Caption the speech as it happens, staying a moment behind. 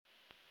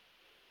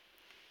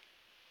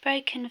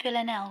Broken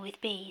Villanelle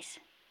with Bees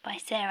by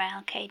Sarah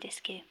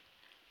Alcadescu.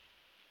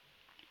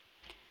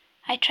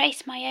 I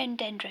trace my own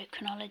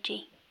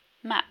dendrochronology,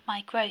 map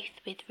my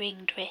growth with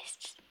ringed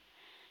wrists.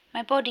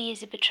 My body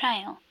is a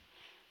betrayal,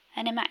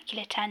 an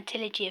immaculate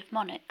antilogy of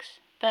monarchs,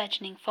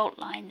 burgeoning fault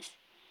lines,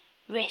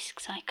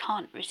 risks I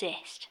can't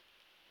resist.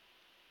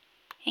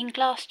 In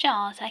glass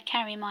jars I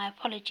carry my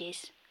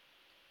apologies,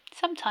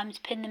 sometimes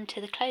pin them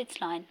to the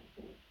clothesline.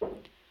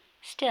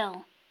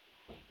 Still,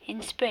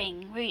 in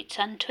spring, roots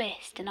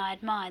untwist, and I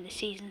admire the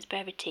season's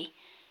brevity,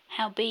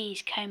 how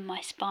bees comb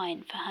my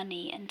spine for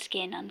honey and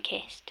skin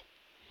unkissed.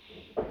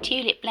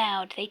 Tulip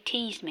loud, they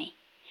tease me,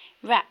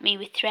 wrap me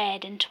with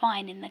thread and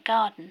twine in the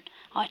garden,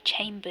 our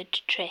chambered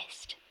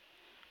tryst.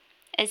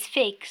 As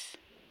figs,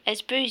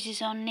 as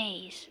bruises on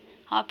knees,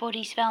 our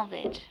bodies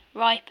velvet,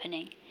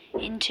 ripening,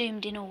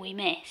 entombed in all we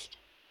missed.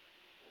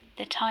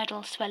 The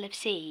tidal swell of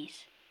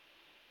seas,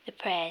 the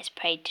prayers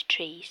prayed to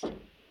trees.